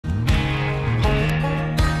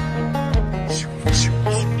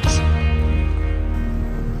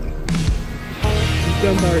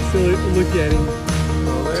Sorry, silly, look at him.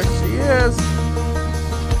 Oh, there she is.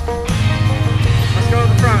 Let's go to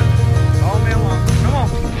the front. All me along. Come on.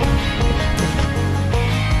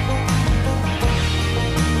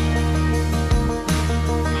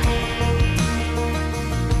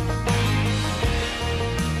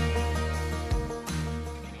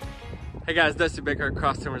 Hey guys, Dusty Baker at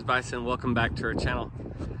Cross Timbers Bison. Welcome back to our channel.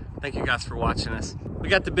 Thank you guys for watching us. We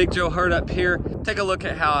got the Big Joe herd up here. Take a look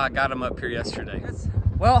at how I got him up here yesterday.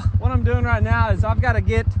 Well, what I'm doing right now is I've got to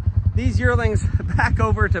get these yearlings back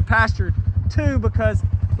over to pasture 2 because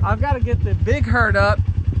I've got to get the big herd up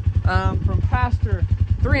from pasture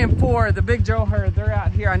 3 and 4. The Big Joe herd, they're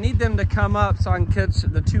out here. I need them to come up so I can catch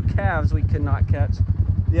the 2 calves we could not catch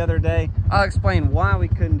the other day. I'll explain why we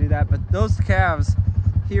couldn't do that, but those calves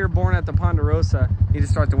here born at the Ponderosa need to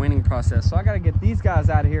start the weaning process. So I got to get these guys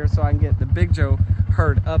out of here so I can get the Big Joe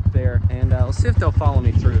herd up there, and we'll see if they'll follow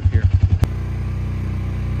me through here.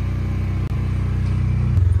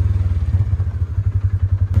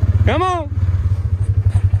 Come on.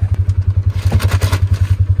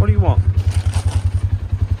 What do you want?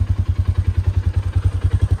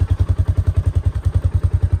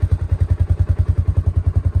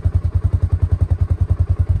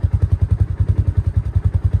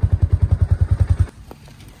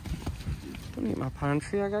 My pine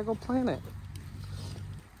tree, I gotta go plant it.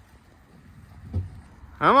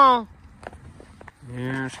 Come on.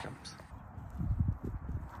 Here she comes.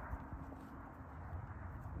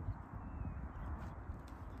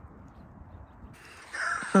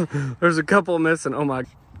 There's a couple missing. Oh my.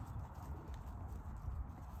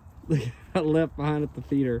 Look, I left behind at the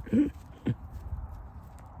feeder.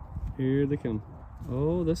 Here they come.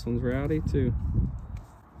 Oh, this one's rowdy too.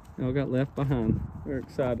 They all got left behind. They're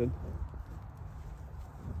excited.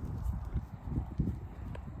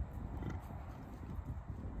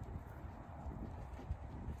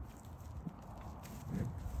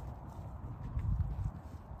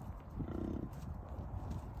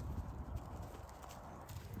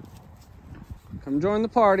 Come join the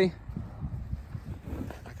party.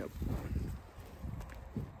 Back up.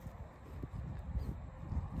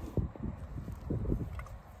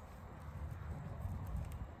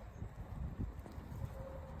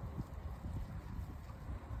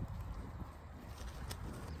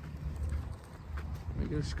 Let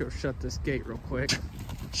me just go shut this gate real quick.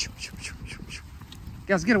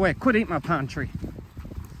 Guys, get away. Quit eating my pine tree.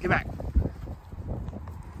 Get back.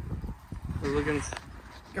 We're looking.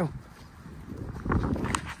 Go.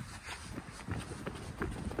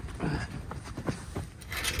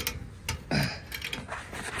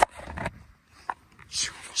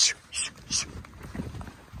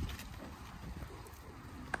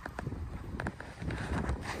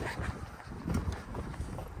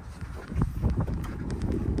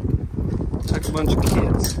 A bunch of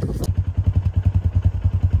kids.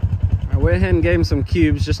 I went ahead and gave them some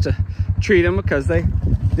cubes just to treat them because they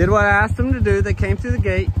did what I asked them to do. They came through the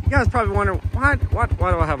gate. You guys probably wonder why do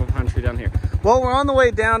I have a pine tree down here? Well, we're on the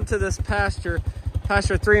way down to this pasture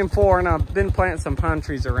 3 and 4, and I've been planting some pine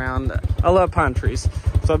trees around. I love pine trees,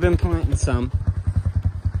 so I've been planting some.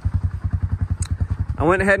 I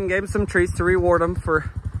went ahead and gave them some treats to reward them for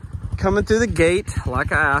coming through the gate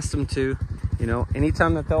like I asked them to. You know,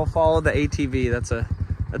 anytime that they'll follow the ATV, that's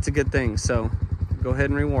a good thing. So go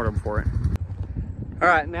ahead and reward them for it. All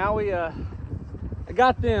right, now I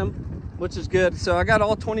got them, which is good. So I got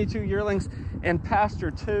all 22 yearlings in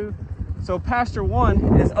pasture 2. So pasture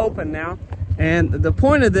 1 is open now. And the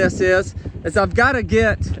point of this is I've got to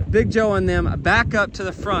get Big Joe and them back up to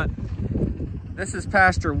the front. This is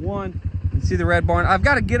pasture 1. You see the red barn? I've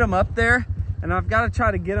got to get them up there, and I've got to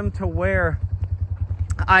try to get them to where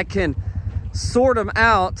I can sort them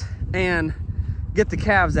out and get the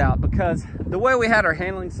calves out, because the way we had our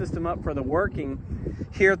handling system up for the working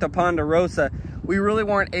here at the Ponderosa, we really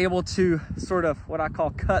weren't able to sort of what I call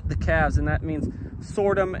cut the calves, and that means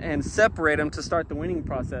sort them and separate them to start the weaning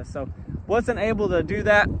process. So wasn't able to do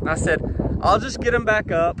that. I said I'll just get them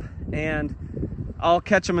back up and I'll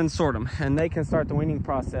catch them and sort them, and they can start the weaning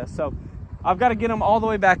process. So I've got to get them all the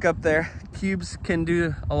way back up there. Cubes can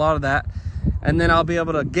do a lot of that. And then I'll be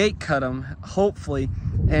able to gate cut them, hopefully,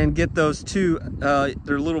 and get those 2,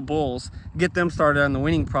 their little bulls, get them started on the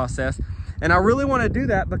weaning process. And I really want to do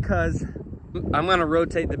that because I'm going to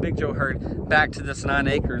rotate the Big Joe herd back to this 9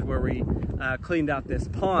 acres where we cleaned out this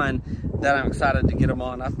pond that I'm excited to get them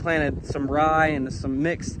on. I've planted some rye and some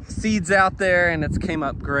mixed seeds out there, and it's came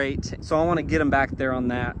up great. So I want to get them back there on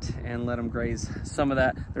that and let them graze some of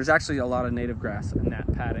that. There's actually a lot of native grass in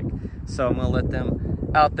that paddock, so I'm going to let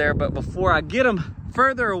them out there. But before I get them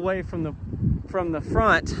further away from the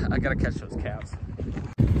front, I got to catch those calves.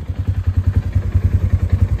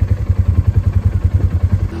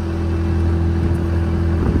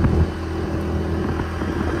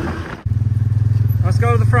 Let's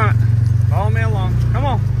go to the front. Follow me along. Come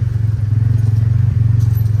on.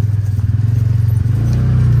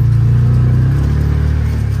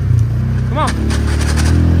 Come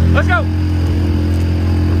on. Let's go.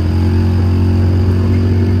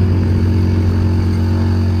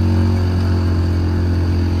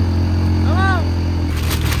 Come on.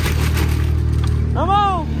 Come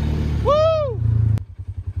on. Woo!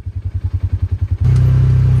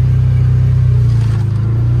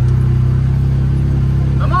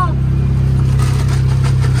 Come on.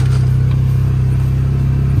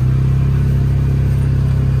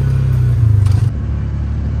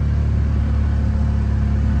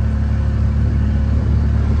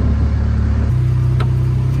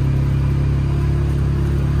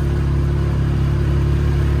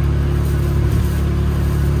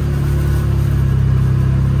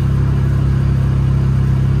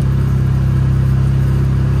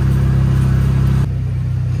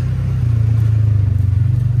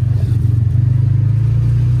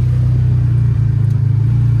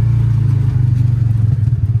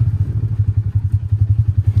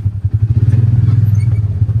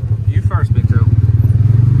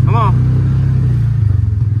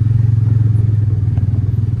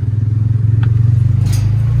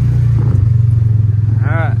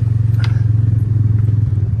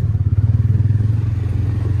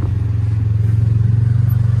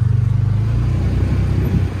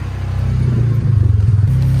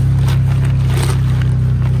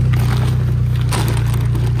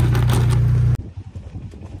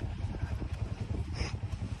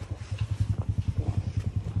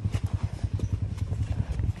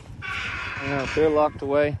 Yeah, they're locked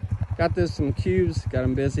away. Got this some cubes, got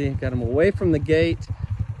them busy, got them away from the gate.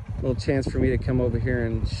 A little chance for me to come over here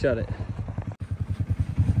and shut it.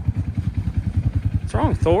 What's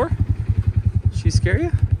wrong, Thor? Did she scare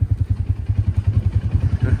you?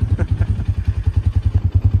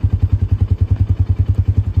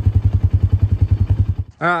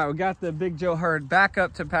 All right, we got the Big Joe herd back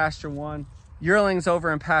up to pasture 1. Yearlings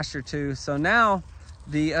over in pasture 2. So now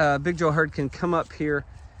the Big Joe herd can come up here,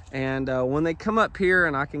 and when they come up here,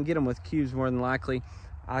 and I can get them with cubes more than likely,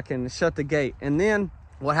 I can shut the gate. And then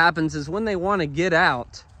what happens is when they want to get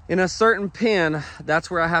out in a certain pen,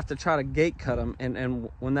 that's where I have to try to gate cut them. And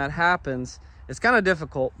when that happens, it's kind of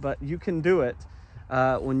difficult, but you can do it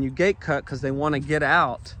when you gate cut, because they want to get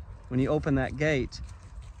out. When you open that gate,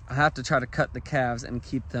 I have to try to cut the calves and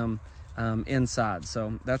keep them inside.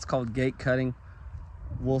 So that's called gate cutting.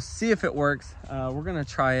 We'll see if it works. We're gonna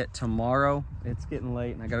try it tomorrow. It's getting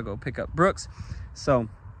late and I gotta go pick up Brooks. So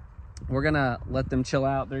we're gonna let them chill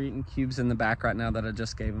out. They're eating cubes in the back right now that I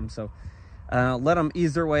just gave them. So let them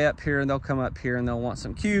ease their way up here, and they'll come up here and they'll want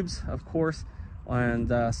some cubes, of course. And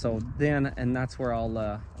that's where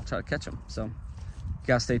I'll try to catch them. So you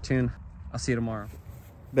guys stay tuned. I'll see you tomorrow.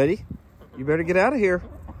 Betty, you better get out of here.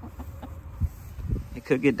 It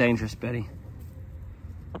could get dangerous, Betty.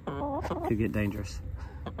 It could get dangerous.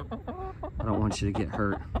 I don't want you to get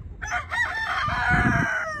hurt.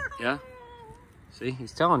 Yeah? See,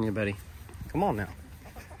 he's telling you, Betty. Come on now.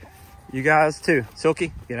 You guys too.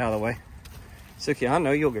 Silky, get out of the way. Silky, I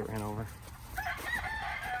know you'll get ran over.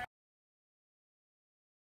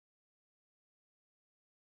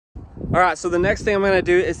 All right, so the next thing I'm gonna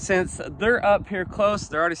do is, since they're up here close,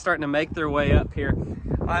 they're already starting to make their way up here,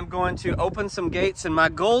 I'm going to open some gates, and my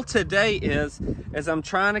goal today is I'm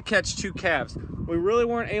trying to catch 2 calves. We really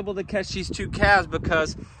weren't able to catch these 2 calves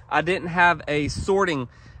because I didn't have a sorting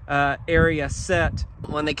area set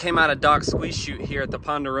when they came out of Doc's squeeze chute here at the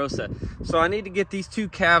Ponderosa. So I need to get these 2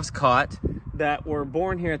 calves caught that were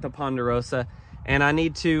born here at the Ponderosa, and I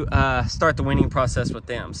need to start the weaning process with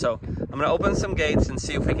them. So I'm gonna open some gates and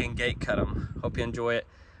see if we can gate cut them. Hope you enjoy it.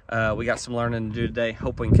 We got some learning to do today.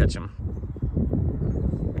 Hope we can catch them.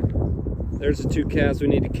 There's the 2 calves we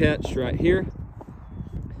need to catch right here.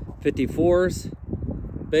 54's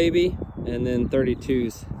baby, and then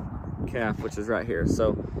 32's calf, which is right here.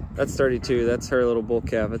 So that's 32, that's her little bull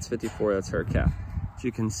calf. That's 54, that's her calf. As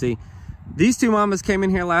you can see, these 2 mamas came in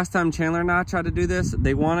here last time Chandler and I tried to do this.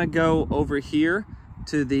 They want to go over here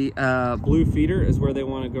to the blue feeder is where they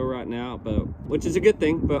want to go right now, which is a good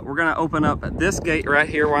thing. But we're gonna open up this gate right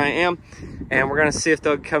here where I am, and we're gonna see if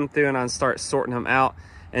they'll come through, and I'll start sorting them out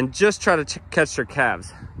and just try to catch their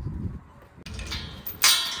calves.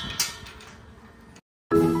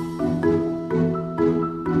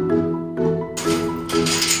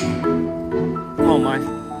 Come on, Mike.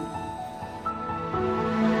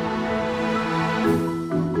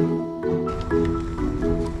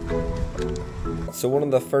 So one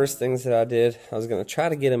of the first things that I did, I was going to try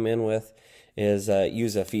to get them in with, is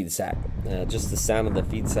use a feed sack. Just the sound of the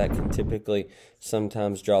feed sack can typically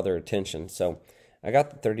sometimes draw their attention. So I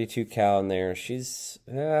got the 32 cow in there. She's,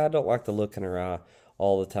 I don't like the look in her eye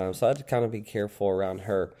all the time, so I had to kind of be careful around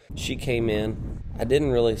her. She came in. I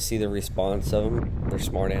didn't really see the response of them. They're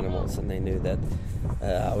smart animals, and they knew that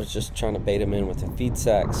I was just trying to bait them in with a feed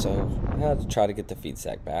sack, so I had to try to get the feed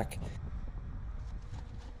sack back.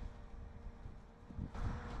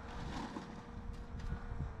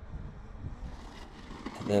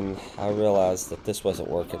 Then I realized that this wasn't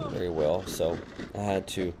working very well, so I had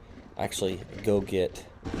to actually go get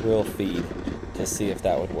real feed to see if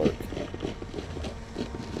that would work.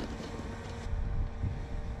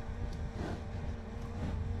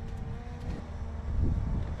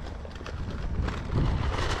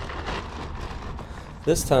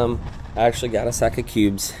 This time I actually got a sack of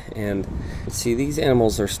cubes, and see, these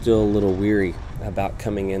animals are still a little weary about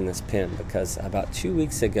coming in this pen, because about 2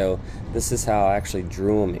 weeks ago, this is how I actually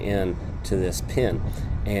drew them in to this pen,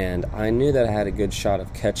 and I knew that I had a good shot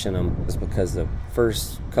of catching them. It was because the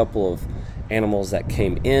first couple of animals that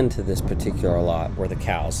came into this particular lot were the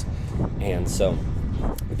cows, and so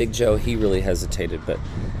Big Joe, he really hesitated, but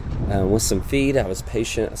with some feed, I was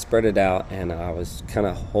patient. I spread it out, and I was kind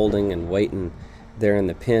of holding and waiting there in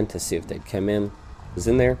the pen to see if they'd come in. Was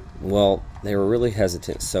in there? Well, they were really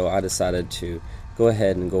hesitant, so I decided to go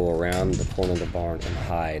ahead and go around the corner of the barn and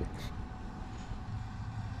hide.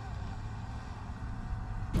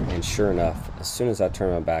 And sure enough, as soon as I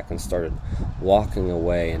turned my back and started walking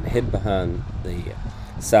away and hid behind the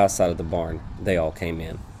south side of the barn, they all came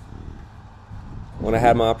in. When I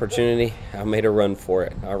had my opportunity, I made a run for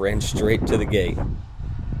it. I ran straight to the gate.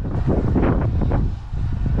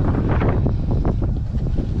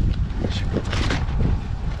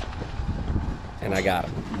 And I got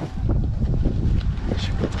him.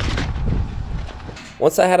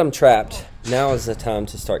 Once I had them trapped, now is the time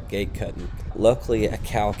to start gate cutting. Luckily, a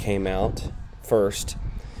cow came out first.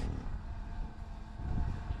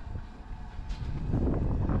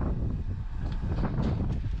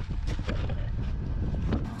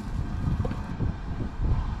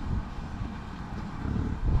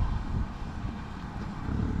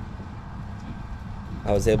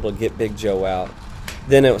 I was able to get Big Joe out.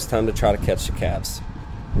 Then it was time to try to catch the calves.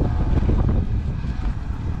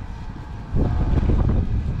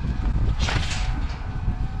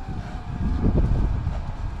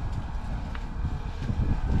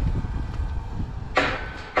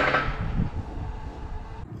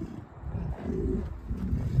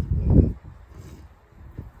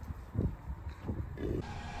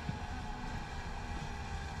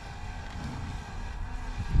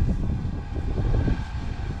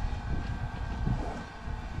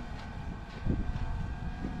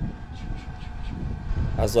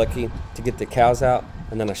 I was lucky to get the cows out,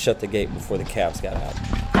 and then I shut the gate before the calves got out.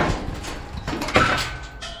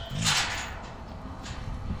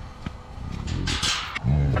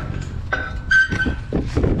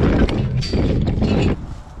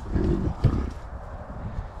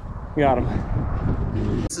 Got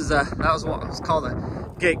him. This is that was what was called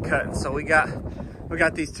a gate cut. So we got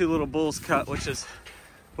these two little bulls cut, which is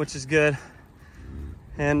good,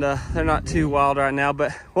 and they're not too wild right now.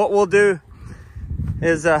 But what we'll do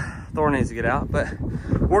is Thor needs to get out, but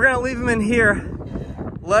we're gonna leave them in here,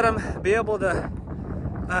 let them be able to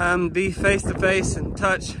be face to face and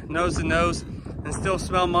touch, nose to nose, and still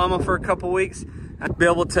smell mama for a couple weeks, and be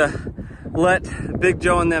able to let Big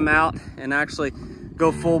Joe and them out and actually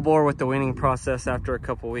go full bore with the weaning process after a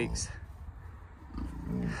couple weeks.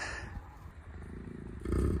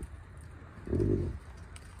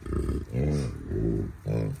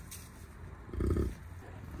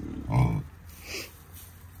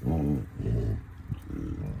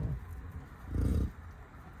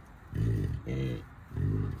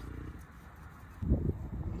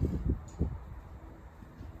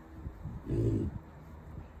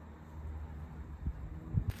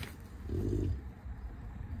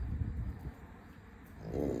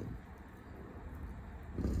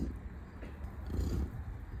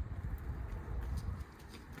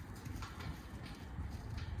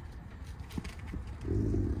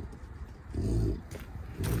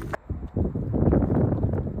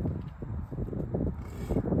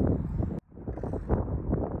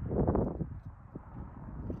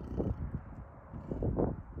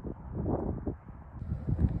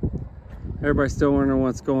 Everybody's still wondering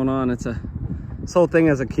what's going on. This whole thing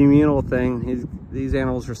is a communal thing. These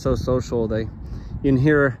animals are so social. You can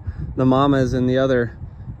hear the mamas and the other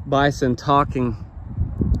bison talking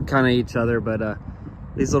kind of each other, but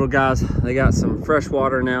these little guys, they got some fresh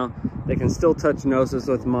water now. They can still touch noses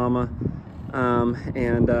with mama.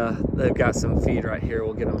 They've got some feed right here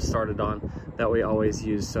we'll get them started on that we always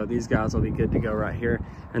use. So these guys will be good to go right here.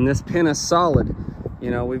 And this pen is solid.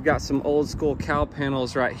 You know, we've got some old school cow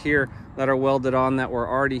panels right here that are welded on that were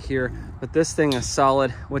already here, but this thing is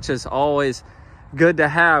solid, which is always good to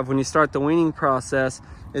have when you start the weaning process,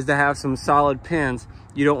 is to have some solid pins.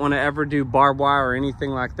 You don't want to ever do barbed wire or anything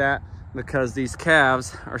like that, because these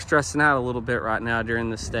calves are stressing out a little bit right now during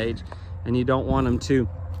this stage, and you don't want them to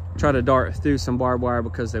try to dart through some barbed wire,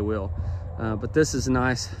 because they will. But this is a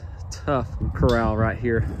nice, tough corral right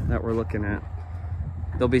here that we're looking at.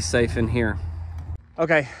 They'll be safe in here.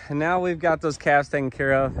 Okay, and now we've got those calves taken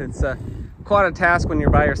care of. It's quite a task when you're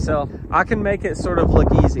by yourself. I can make it sort of look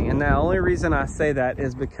easy, and the only reason I say that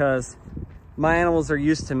is because my animals are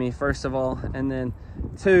used to me, first of all, and then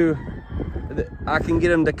two, I can get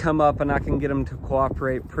them to come up and I can get them to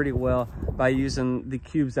cooperate pretty well by using the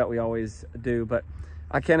cubes that we always do. But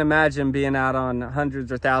I can't imagine being out on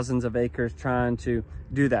hundreds or thousands of acres trying to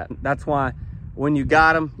do that. That's why when you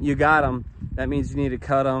got them, you got them. That means you need to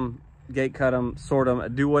cut them, gate cut them, sort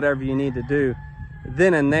them, do whatever you need to do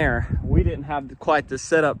then and there. We didn't have quite the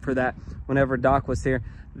setup for that whenever Doc was here.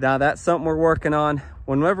 Now that's something we're working on.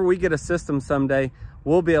 Whenever we get a system someday,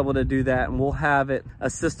 we'll be able to do that, and we'll have a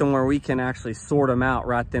system where we can actually sort them out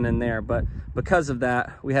right then and there. But because of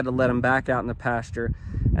that, we had to let them back out in the pasture,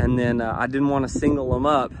 and then I didn't want to single them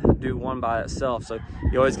up, do one by itself. So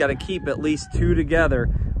you always got to keep at least two together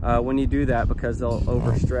when you do that, because they'll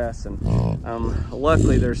overstress. And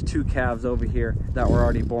luckily there's two calves over here that were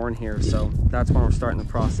already born here, so that's when we're starting the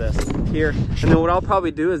process here. And then what I'll probably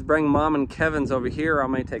do is bring Mom and Kevin's over here. I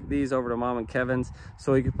may take these over to Mom and Kevin's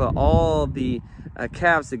so we can put all the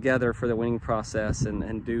calves together for the weaning process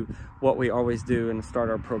and do what we always do and start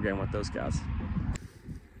our program with those guys.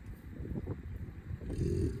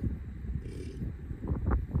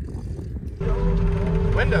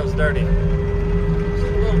 Window's dirty. Just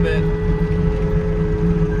a little bit.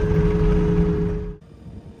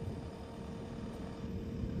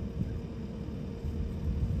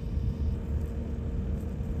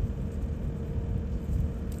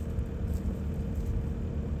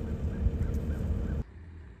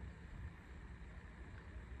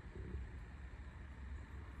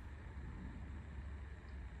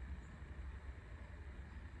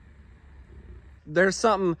 There's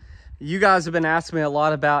something you guys have been asking me a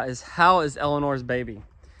lot about, is how is Eleanor's baby,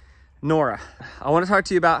 Nora? I want to talk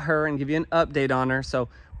to you about her and give you an update on her. So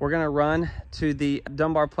we're going to run to the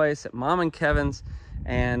Dunbar place at Mom and Kevin's,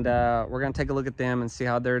 and we're going to take a look at them and see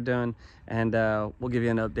how they're doing, and we'll give you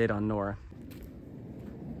an update on Nora.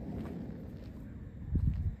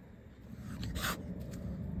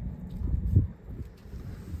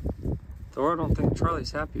 Thor, I don't think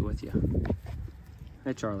Charlie's happy with you.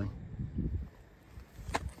 Hey, Charlie.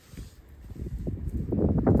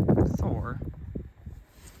 Thor.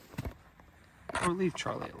 Or leave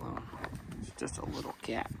Charlie alone. He's just a little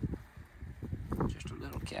cat. Just a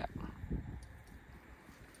little cat.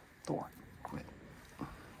 Thor, quit.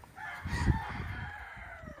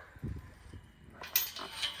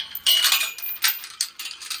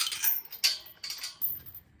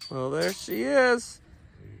 Well, there she is.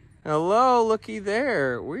 Hello, looky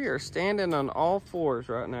there. We are standing on all fours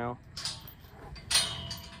right now.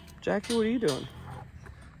 Jackie, what are you doing?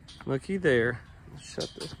 Looky there. Let's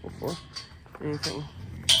shut this before anything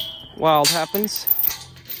wild happens.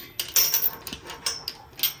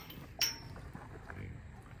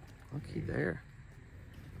 Looky there.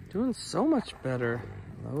 Doing so much better.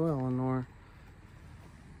 Hello, Eleanor.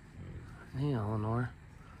 Hey, Eleanor.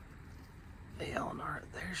 Hey, Eleanor.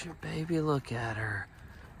 There's your baby. Look at her.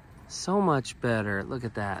 So much better. Look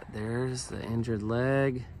at that. There's the injured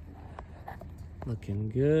leg.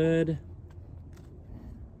 Looking good.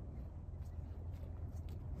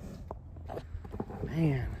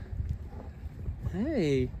 Man.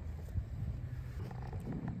 Hey.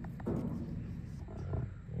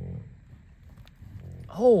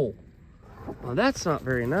 Oh. Well, that's not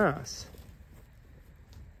very nice.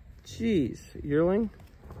 Jeez. Yearling.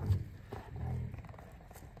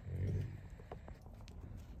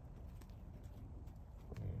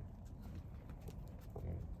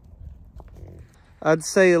 I'd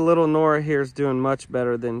say little Nora here is doing much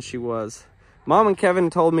better than she was. Mom and Kevin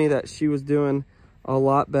told me that she was doing a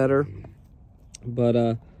lot better, but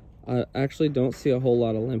I actually don't see a whole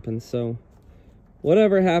lot of limping. So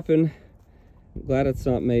whatever happened, I'm glad it's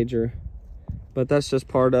not major, but that's just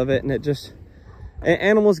part of it. And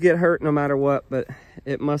animals get hurt no matter what, but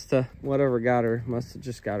it must have, whatever got her, must have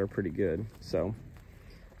just got her pretty good. So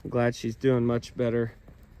I'm glad she's doing much better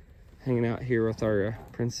hanging out here with our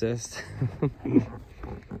princess.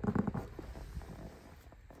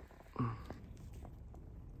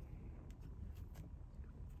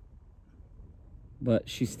 But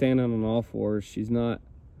she's standing on all fours. She's not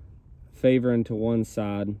favoring to one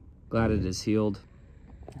side. Glad it is healed.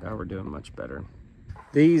 Now we're doing much better.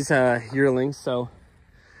 These yearlings, so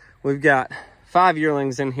we've got 5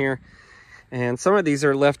 yearlings in here, and some of these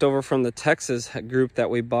are left over from the Texas group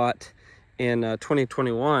that we bought in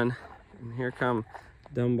 2021. And here come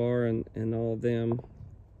Dunbar and all of them.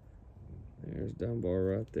 There's Dunbar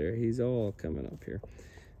right there. He's all coming up here.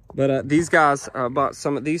 But these guys bought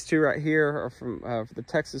some of these 2 right here are from the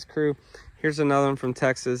Texas crew. Here's another one from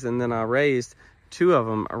Texas, and then I raised 2 of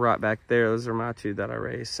them right back there. Those are my 2 that I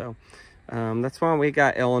raised. So that's why we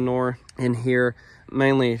got Eleanor in here,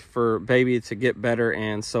 mainly for baby to get better,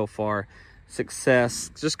 and so far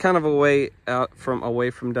success. Just kind of away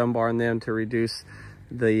from Dunbar and them to reduce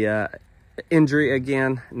the injury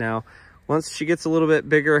again. Now, once she gets a little bit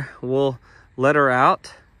bigger, we'll let her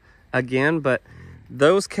out again, but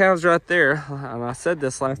those calves right there, and I said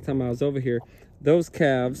this last time I was over here, those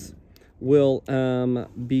calves will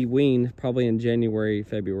be weaned probably in January,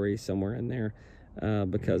 February, somewhere in there,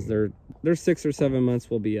 because their 6 or 7 months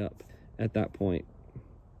will be up at that point.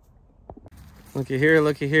 Looky here,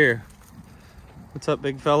 looky here. What's up,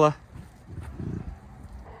 big fella?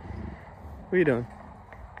 What are you doing?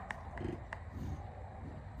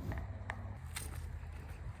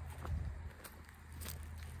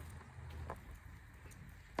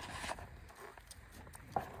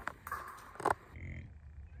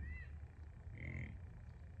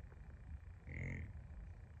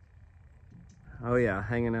 Oh yeah,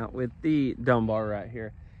 hanging out with the Dunbar right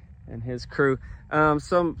here and his crew.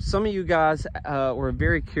 Some of you guys were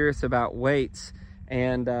very curious about weights,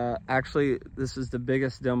 and actually this is the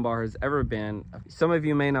biggest Dunbar has ever been. Some of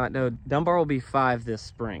you may not know, Dunbar will be 5 this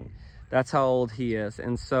spring. That's how old he is.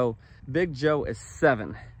 And so Big Joe is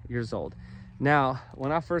 7 years old. Now,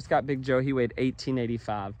 when I first got Big Joe, he weighed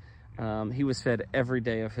 1885. He was fed every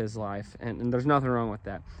day of his life, and there's nothing wrong with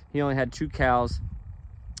that. He only had 2 cows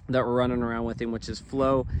that were running around with him, which is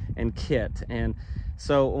Flo and Kit. And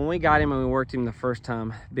so when we got him and we worked him the first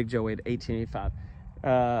time, Big Joe weighed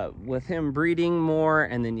 1885. With him breeding more,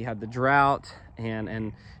 and then you had the drought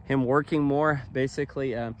and him working more,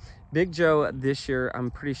 basically, Big Joe this year,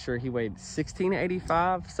 I'm pretty sure he weighed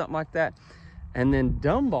 1685, something like that. And then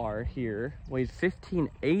Dunbar here weighed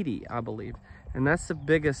 1580, I believe. And that's the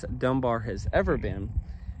biggest Dunbar has ever been.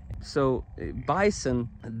 So bison,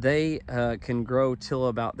 they can grow till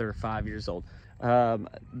about they're 5 years old.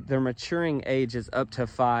 Their maturing age is up to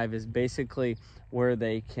 5, is basically where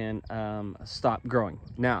they can stop growing.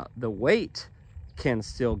 Now, the weight can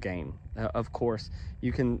still gain. Of course,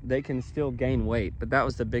 they can still gain weight, but that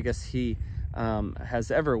was the biggest he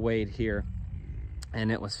has ever weighed here,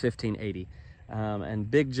 and it was 1580.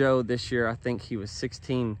 And Big Joe this year, I think he was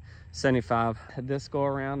 1675 this go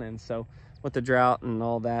around, and so with the drought and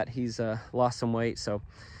all that, he's lost some weight, so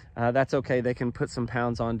that's okay. They can put some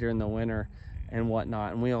pounds on during the winter and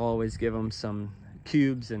whatnot, and we always give them some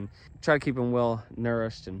cubes and try to keep them well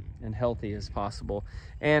nourished and healthy as possible.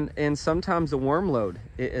 And sometimes the worm load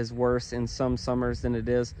is worse in some summers than it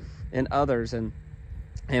is in others, and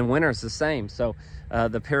winter's the same. So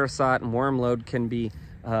the parasite and worm load can be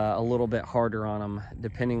a little bit harder on them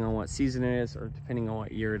depending on what season it is or depending on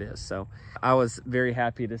what year it is. So I was very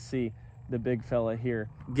happy to see the big fella here,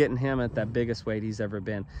 getting him at that biggest weight he's ever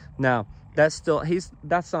been. Now, that's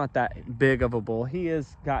not that big of a bull. He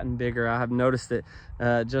has gotten bigger. I have noticed it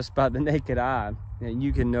just by the naked eye. And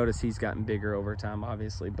you can notice he's gotten bigger over time,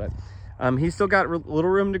 obviously, but he's still got little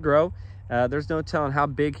room to grow. There's no telling how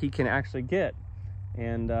big he can actually get.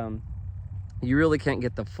 And you really can't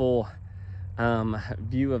get the full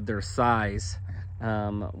view of their size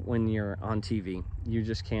when you're on TV. You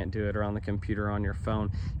just can't do it, or on the computer, or on your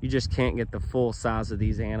phone. You just can't get the full size of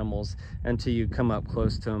these animals until you come up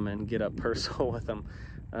close to them and get up personal with them,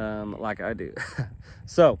 like I do.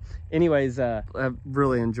 So anyways, I've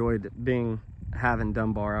really enjoyed having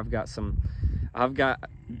Dunbar.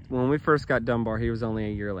 When we first got Dunbar, he was only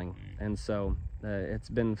a yearling, and so it's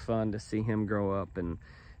been fun to see him grow up. And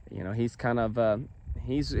you know, he's kind of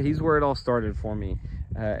he's where it all started for me,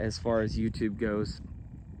 as far as YouTube goes.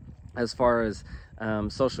 As far as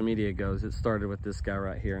social media goes, it started with this guy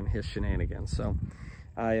right here and his shenanigans. So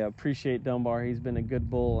I appreciate Dunbar. He's been a good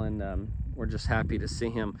bull, and we're just happy to see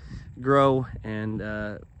him grow and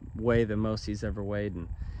weigh the most he's ever weighed.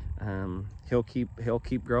 And he'll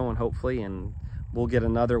keep growing, hopefully, and we'll get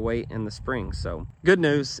another weight in the spring. So good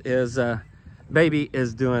news is Baby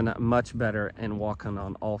is doing much better and walking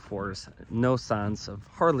on all fours. No signs of,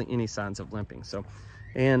 hardly any signs of limping. So,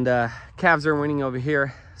 and calves are winning over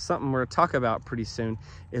here. Something we're gonna talk about pretty soon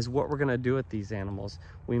is what we're gonna do with these animals.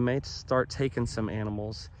 We may start taking some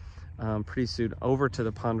animals pretty soon over to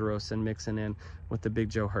the Ponderosa and mixing in with the Big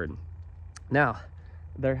Joe herd. Now,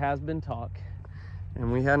 there has been talk,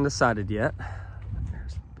 and we hadn't decided yet.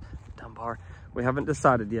 There's Dunbar. We haven't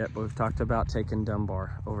decided yet, but we've talked about taking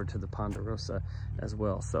Dunbar over to the Ponderosa as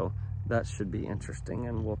well. So that should be interesting,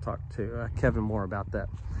 and we'll talk to Kevin more about that.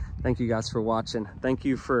 Thank you guys for watching. Thank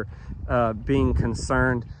you for being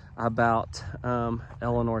concerned about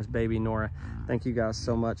Eleanor's baby, Nora. Thank you guys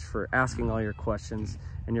so much for asking all your questions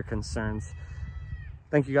and your concerns.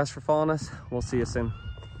 Thank you guys for following us. We'll see you soon.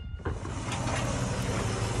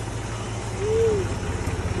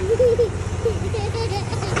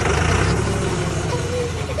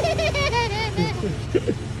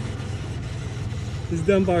 This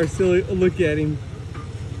Dunbar silly, look at him.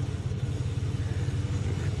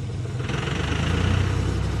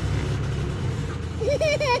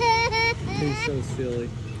 He's so silly.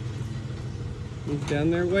 He's down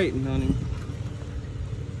there waiting on him.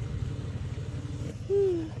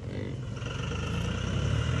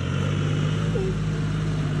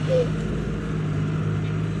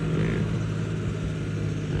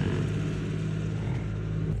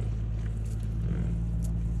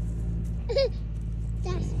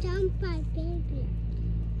 That's Dunbar, baby.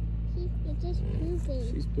 It's just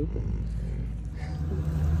pooping. She's pooping.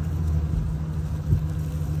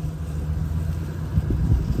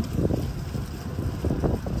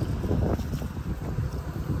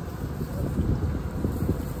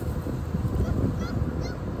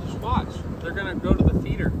 Just watch. They're gonna go to the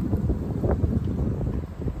feeder.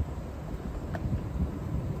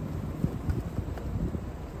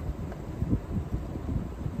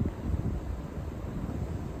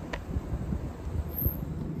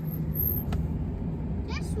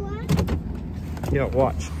 Yeah,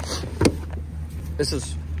 watch. This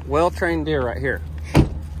is well-trained deer right here.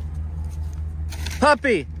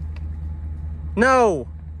 Puppy! No!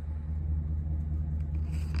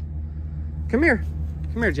 Come here.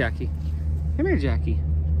 Come here, Jackie. Come here, Jackie.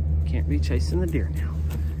 Can't be chasing the deer now.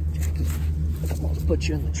 Jackie, I'm gonna put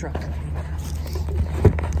you in the truck.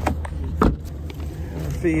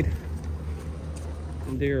 Feed.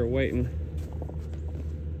 The deer are waiting.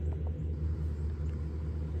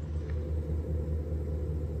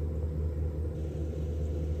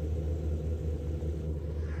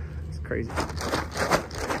 Crazy.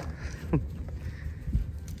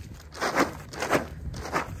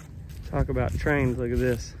 Talk about trains, look at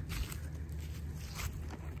this.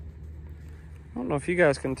 I don't know if you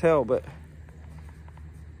guys can tell, but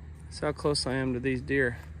that's how close I am to these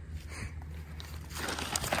deer.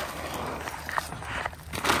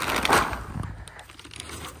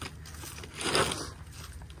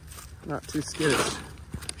 Not too skittish.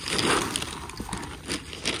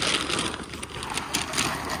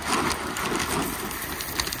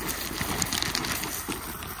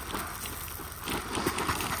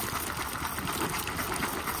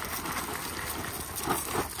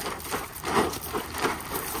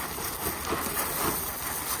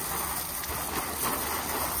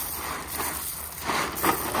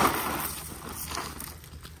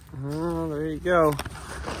 Oh, there you go.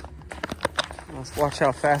 Let's watch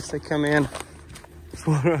how fast they come in. There's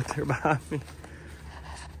one right there behind me.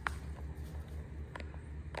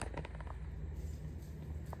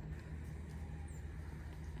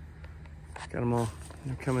 Got them all.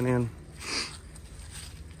 They're coming in.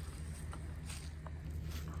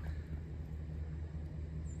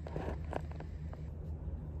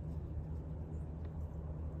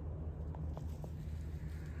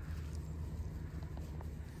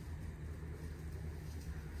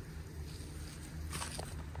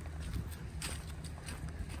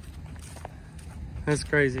 That's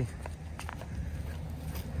crazy.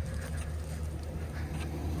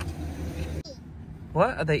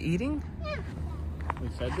 What? Are they eating? Yeah. We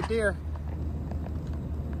fed the deer.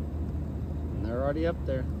 And they're already up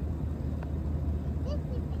there.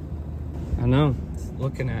 I know. It's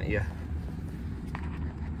looking at you.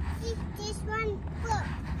 This one buck.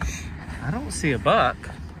 I don't see a buck.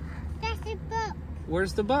 That's a buck.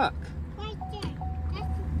 Where's the buck? Right there.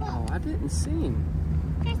 That's a buck. Oh, I didn't see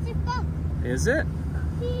him. That's a buck. Is it?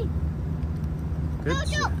 See? Good. Oh,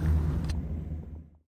 look.